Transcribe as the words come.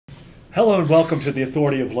Hello and welcome to the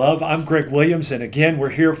Authority of Love. I'm Greg Williams, and again, we're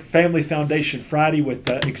here Family Foundation Friday with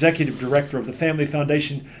Executive Director of the Family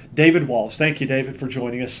Foundation, David Walls. Thank you, David, for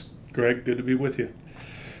joining us. Greg, good to be with you.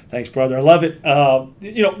 Thanks, brother. I love it.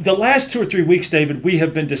 The last 2 or 3 weeks, David, we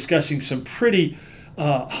have been discussing some pretty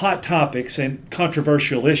hot topics and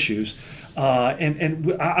controversial issues,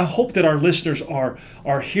 and I hope that our listeners are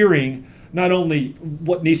hearing not only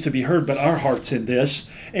what needs to be heard, but our hearts in this.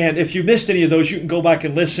 And if you missed any of those, you can go back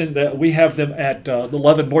and listen. We have them at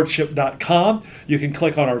theloveandlordship.com. You can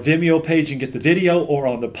click on our Vimeo page and get the video, or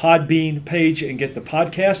on the Podbean page and get the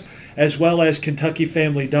podcast, as well as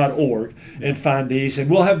kentuckyfamily.org and find these. And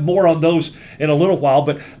we'll have more on those in a little while.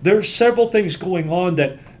 But there's several things going on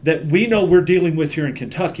that we know we're dealing with here in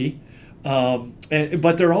Kentucky. But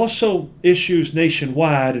there are also issues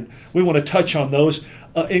nationwide, and we want to touch on those,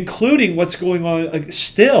 including what's going on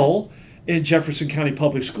still in Jefferson County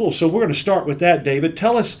Public Schools. So we're going to start with that, David.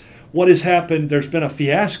 Tell us what has happened. There's been a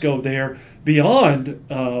fiasco there beyond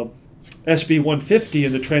SB 150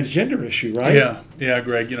 and the transgender issue, right? Yeah,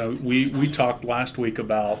 Greg. We talked last week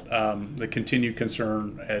about the continued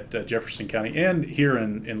concern at Jefferson County and here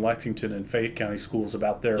in Lexington and Fayette County schools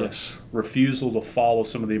about their refusal to follow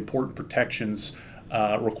some of the important protections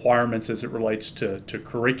requirements as it relates to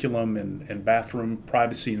curriculum and bathroom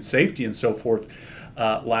privacy and safety and so forth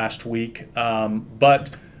last week.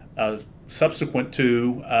 But subsequent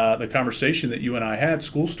to the conversation that you and I had,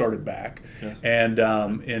 school started back, and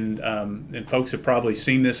folks have probably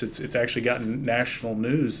seen this. It's actually gotten national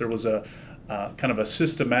news. There was a kind of a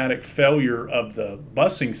systematic failure of the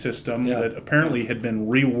busing system that apparently had been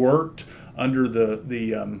reworked under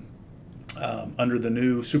under the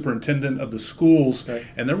new superintendent of the schools,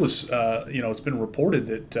 and there was, it's been reported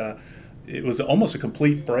that it was almost a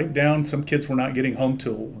complete breakdown. Some kids were not getting home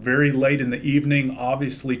till very late in the evening.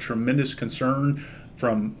 Obviously, tremendous concern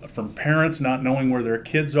from parents not knowing where their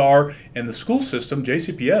kids are, and the school system,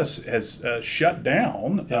 JCPS, has shut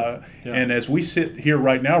down. And as we sit here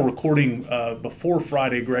right now recording before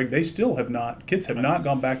Friday, Greg, kids have not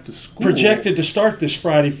gone back to school. Projected to start this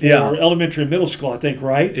Friday for elementary and middle school, I think,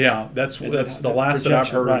 right? Yeah, that's the last that I've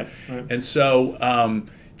heard. Right. And so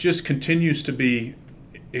just continues to be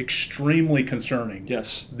extremely concerning.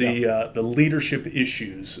 The leadership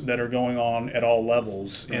issues that are going on at all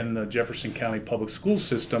levels in the Jefferson County public school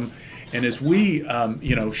system, and as we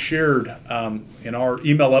shared in our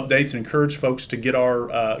email updates and encourage folks to get our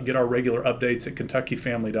regular updates at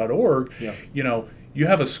kentuckyfamily.org. You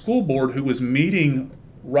have a school board who was meeting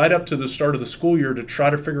right up to the start of the school year to try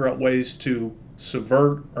to figure out ways to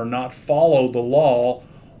subvert or not follow the law.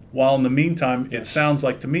 While in the meantime, it sounds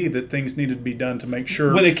like to me that things needed to be done to make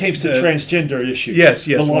sure. When it came to transgender issues. Yes.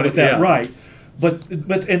 Along with that, right. But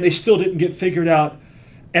they still didn't get figured out.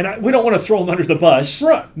 And we don't want to throw them under the bus.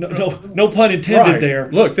 Right. No pun intended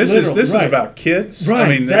there. Look, this is about kids. Right. I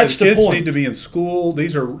mean, that's the kids point. need to be in school.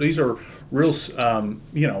 These are real,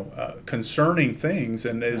 concerning things.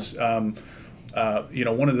 And as one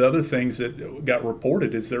of the other things that got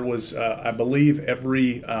reported is there was, I believe,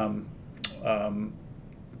 every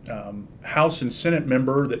House and Senate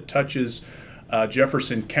member that touches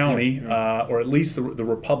Jefferson County, or at least the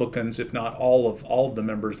Republicans, if not all of the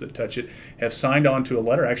members that touch it, have signed on to a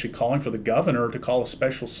letter actually calling for the governor to call a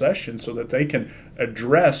special session so that they can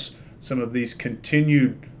address some of these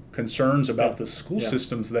continued concerns about the school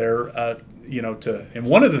systems there. And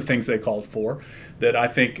one of the things they called for that I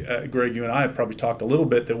think, Greg, you and I have probably talked a little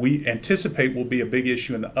bit, that we anticipate will be a big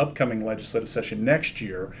issue in the upcoming legislative session next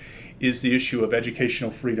year, is the issue of educational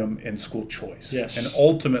freedom and school choice. And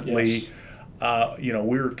ultimately,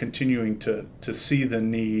 we're continuing to see the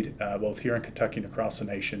need, both here in Kentucky and across the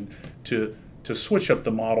nation, to switch up the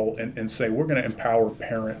model and say we're going to empower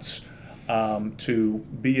parents to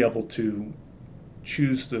be able to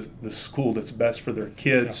choose the school that's best for their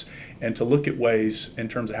kids, and to look at ways in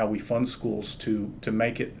terms of how we fund schools to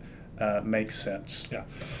make it make sense.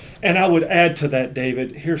 And I would add to that,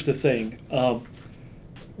 David, here's the thing.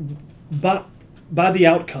 By the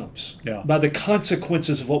outcomes, by the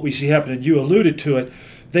consequences of what we see happen, and you alluded to it,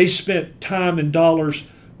 they spent time and dollars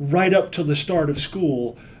right up to the start of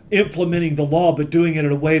school implementing the law, but doing it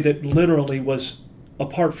in a way that literally was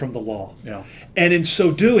apart from the law. And in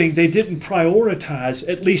so doing, they didn't prioritize,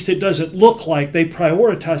 at least it doesn't look like they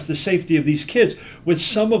prioritized the safety of these kids, with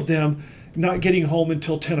some of them not getting home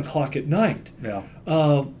until 10 o'clock at night.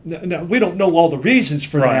 Now, we don't know all the reasons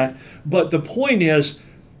for that, but the point is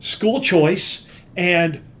school choice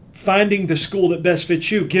and finding the school that best fits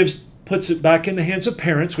you puts it back in the hands of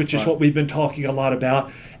parents, which is what we've been talking a lot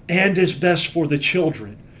about, and is best for the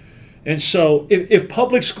children. And so if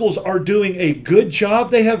public schools are doing a good job,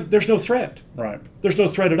 there's no threat. Right. There's no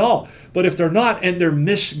threat at all. But if they're not and they're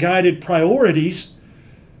misguided priorities,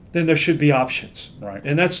 then there should be options. Right.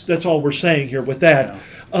 And that's all we're saying here with that.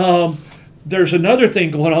 There's another thing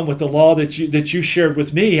going on with the law that you shared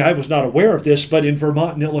with me. I was not aware of this, but in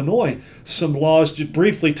Vermont and Illinois, some laws, just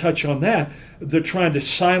briefly touch on that. They're trying to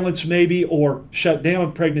silence maybe or shut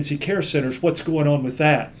down pregnancy care centers. What's going on with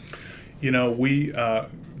that? We,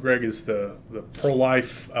 Greg, as the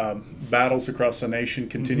pro-life battles across the nation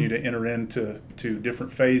continue to enter into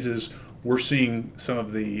different phases, we're seeing some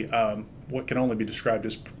of the what can only be described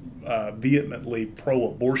as vehemently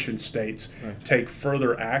pro-abortion states take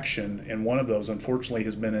further action, and one of those, unfortunately,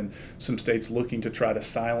 has been in some states looking to try to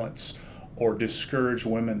silence or discourage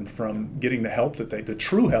women from getting the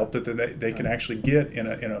true help that they can actually get in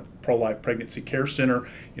a pro-life pregnancy care center.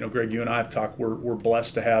 Greg, you and I have talked. We're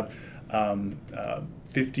blessed to have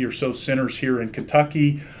 50 or so centers here in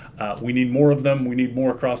Kentucky. We need more of them. We need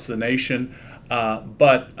more across the nation.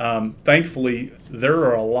 But thankfully, there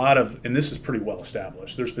are a lot of, and this is pretty well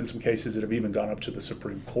established. There's been some cases that have even gone up to the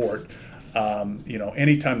Supreme Court.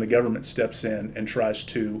 Anytime the government steps in and tries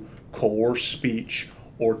to coerce speech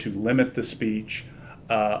or to limit the speech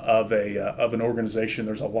of an organization,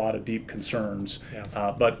 there's a lot of deep concerns.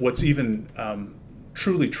 Yeah. But what's even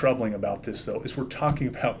truly troubling about this, though, is we're talking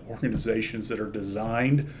about organizations that are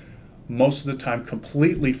designed most of the time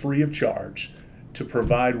completely free of charge to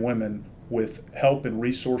provide women with help and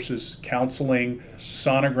resources, counseling,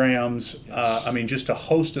 sonograms, just a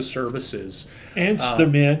host of services. And the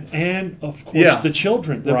men, and of course the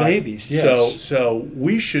children, the babies. Yes. So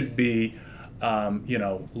we should be,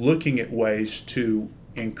 looking at ways to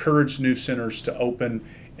encourage new centers to open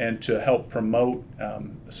and to help promote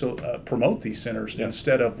these centers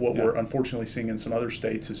instead of what we're unfortunately seeing in some other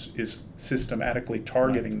states is systematically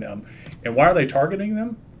targeting them. And why are they targeting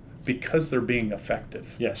them? Because they're being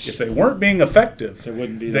effective. Yes. If they weren't being effective,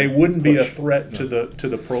 they wouldn't be a threat to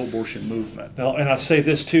the pro-abortion movement. No, and I say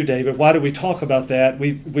this too, David. Why do we talk about that?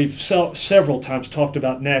 We've several times talked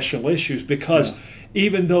about national issues because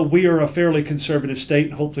even though we are a fairly conservative state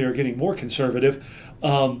and hopefully are getting more conservative,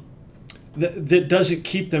 that doesn't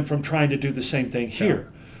keep them from trying to do the same thing here.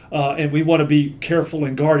 And we want to be careful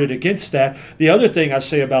and guarded against that. The other thing I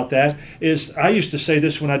say about that is I used to say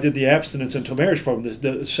this when I did the abstinence until marriage program,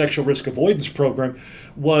 the sexual risk avoidance program,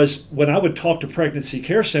 was when I would talk to pregnancy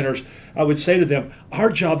care centers, I would say to them, our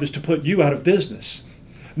job is to put you out of business.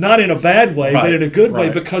 Not in a bad way, but in a good way,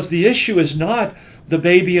 because the issue is not the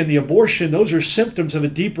baby and the abortion. Those are symptoms of a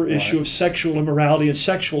deeper issue of sexual immorality and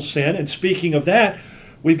sexual sin. And speaking of that,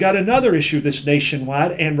 we've got another issue that's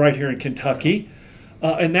nationwide and right here in Kentucky.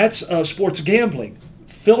 And that's sports gambling.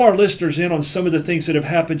 Fill our listeners in on some of the things that have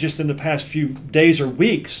happened just in the past few days or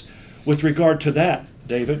weeks with regard to that,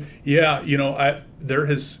 David. Yeah, there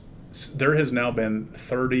has now been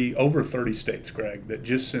over 30 states, Greg, that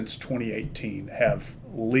just since 2018 have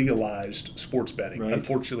legalized sports betting. Right.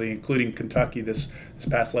 Unfortunately, including Kentucky this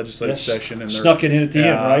past legislative session, and they're snuck it in at the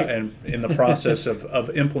end, right? And in the process of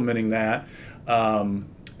implementing that,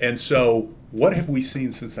 and so. What have we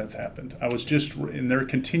seen since that's happened? And there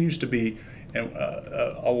continues to be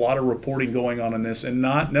a lot of reporting going on this, and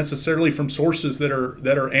not necessarily from sources that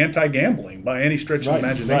are anti-gambling by any stretch of the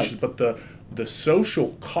imagination, but the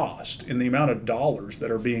social cost and the amount of dollars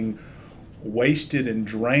that are being wasted and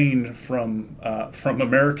drained from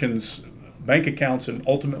Americans' bank accounts and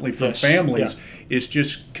ultimately from families is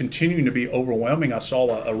just continuing to be overwhelming. I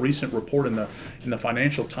saw a recent report in the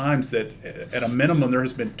Financial Times that at a minimum there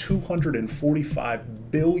has been $245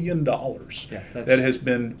 billion that has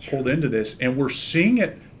been pulled into this, and we're seeing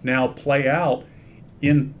it now play out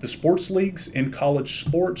in the sports leagues, in college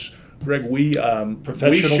sports. Greg, we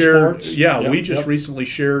shared, sports. We just recently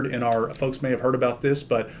shared in our, folks may have heard about this,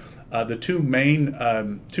 but the two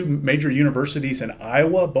major universities in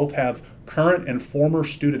Iowa both have current and former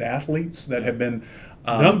student athletes that have been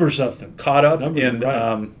numbers of them caught up in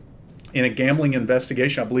a gambling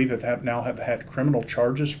investigation. I believe have had criminal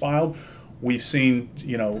charges filed. We've seen,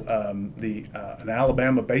 an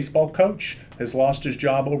Alabama baseball coach has lost his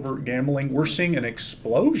job over gambling. We're seeing an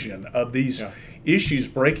explosion of these issues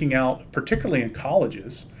breaking out, particularly in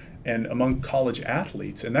colleges and among college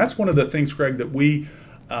athletes. And that's one of the things, Greg, that we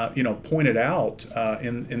pointed out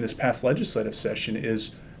in this past legislative session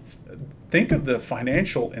is think of the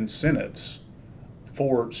financial incentives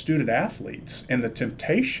for student athletes and the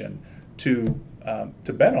temptation to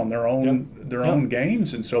bet on their own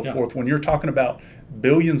games and so forth. When you're talking about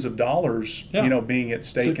billions of dollars, being at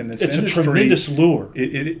stake in this industry, it's a tremendous lure.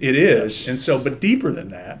 It is, and so, but deeper than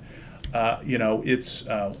that. It's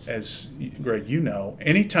as Greg,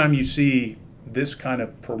 anytime you see this kind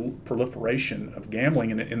of proliferation of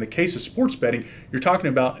gambling, and in the case of sports betting, you're talking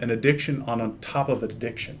about an addiction on top of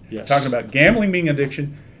addiction. Yes. Talking about gambling being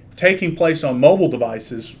addiction, taking place on mobile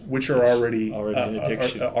devices, which are already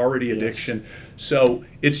addiction. Addiction. So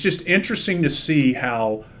it's just interesting to see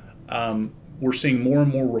how we're seeing more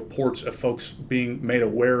and more reports of folks being made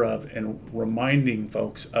aware of and reminding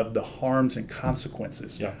folks of the harms and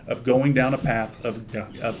consequences of going down a path of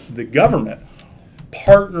the government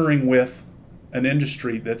partnering with an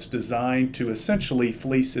industry that's designed to essentially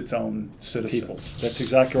fleece its own citizens. People. That's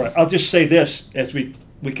exactly right. I'll just say this, as we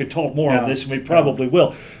could talk more on this, and we probably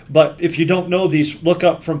will. But if you don't know these, look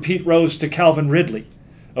up From Pete Rose to Calvin Ridley,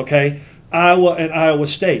 okay? Iowa and Iowa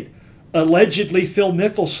State. Allegedly, Phil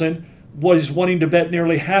Mickelson was wanting to bet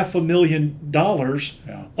nearly $500,000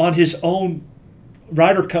 on his own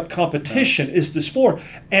Ryder Cup competition is the sport.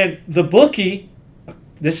 And the bookie,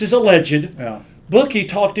 this is alleged, bookie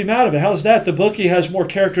talked him out of it. How's that? The bookie has more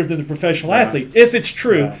character than the professional athlete. If it's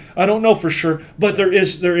true, I don't know for sure, but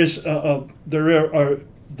there's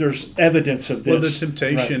evidence of this. Well, the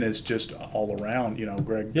temptation is just all around.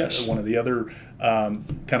 Greg. Yes. One of the other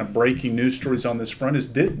kind of breaking news stories on this front is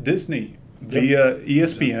Disney. Via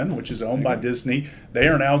ESPN, which is owned by Disney, they've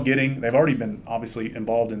already been obviously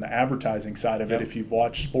involved in the advertising side of it. If you've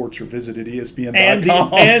watched sports or visited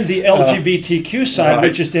ESPN.com. And the LGBTQ side,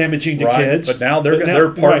 which is damaging to kids. But now they're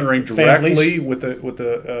partnering directly with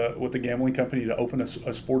the gambling company to open a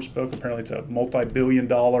sports book. Apparently it's a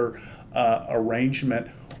multi-billion-dollar arrangement.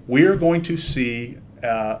 We're going to see,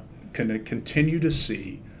 continue to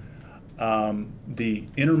see, the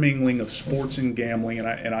intermingling of sports and gambling,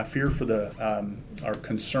 and I fear for are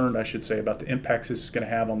concerned, I should say, about the impacts this is going to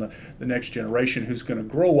have on the next generation, who's going to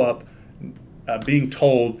grow up being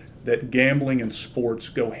told that gambling and sports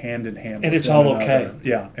go hand in hand. And it's all okay.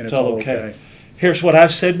 Yeah, and it's all okay. Here's what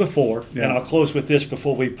I've said before, and I'll close with this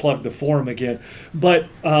before we plug the forum again. But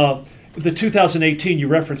the 2018, you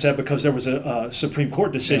referenced that because there was a Supreme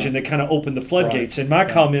Court decision that kind of opened the floodgates. And my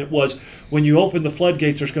comment was, when you open the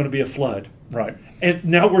floodgates, there's going to be a flood. Right. And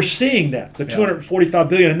now we're seeing that, the $245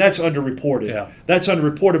 billion, and that's underreported. Yeah. That's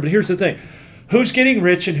underreported. But here's the thing. Who's getting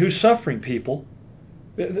rich and who's suffering, people?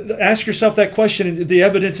 Ask yourself that question, and the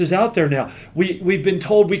evidence is out there now. We've been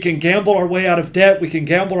told we can gamble our way out of debt. We can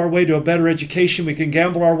gamble our way to a better education. We can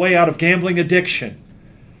gamble our way out of gambling addiction.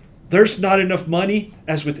 There's not enough money,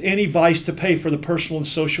 as with any vice, to pay for the personal and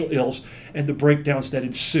social ills and the breakdowns that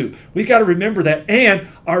ensue. We've got to remember that, and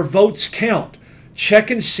our votes count. Check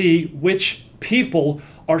and see which people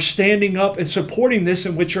are standing up and supporting this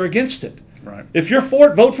and which are against it. Right. If you're for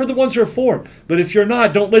it, vote for the ones who are for it. But if you're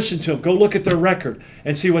not, don't listen to them. Go look at their record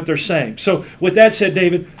and see what they're saying. So with that said,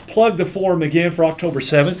 David, plug the forum again for October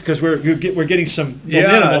 7th, because we're getting some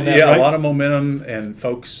momentum on that, right? A lot of momentum, and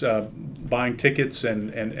folks buying tickets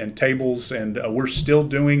and tables, and we're still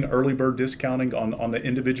doing early bird discounting on the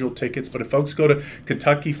individual tickets. But if folks go to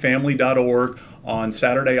KentuckyFamily.org on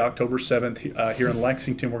Saturday, October 7th, here in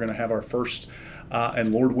Lexington, we're going to have our first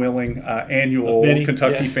and Lord willing, annual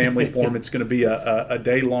Kentucky Family Forum. It's going to be a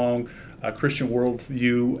day-long Christian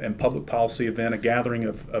worldview and public policy event, a gathering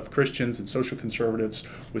of Christians and social conservatives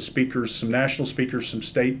with speakers, some national speakers, some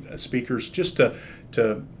state speakers, just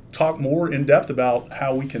to talk more in depth about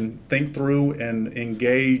how we can think through and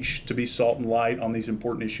engage to be salt and light on these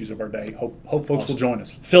important issues of our day. Hope folks will join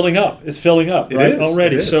us. Filling up. It's filling up, right?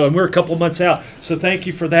 Already. It is. So, and we're a couple of months out. So thank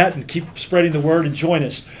you for that, and keep spreading the word and join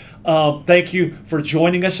us. Thank you for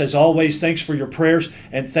joining us. As always, thanks for your prayers,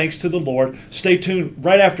 and thanks to the Lord. Stay tuned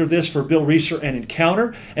right after this for Bill Reeser and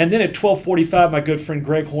Encounter. And then at 12:45, my good friend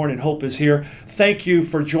Greg Horn and Hope is here. Thank you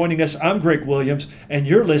for joining us. I'm Greg Williams, and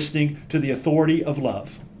you're listening to The Authority of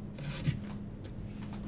Love.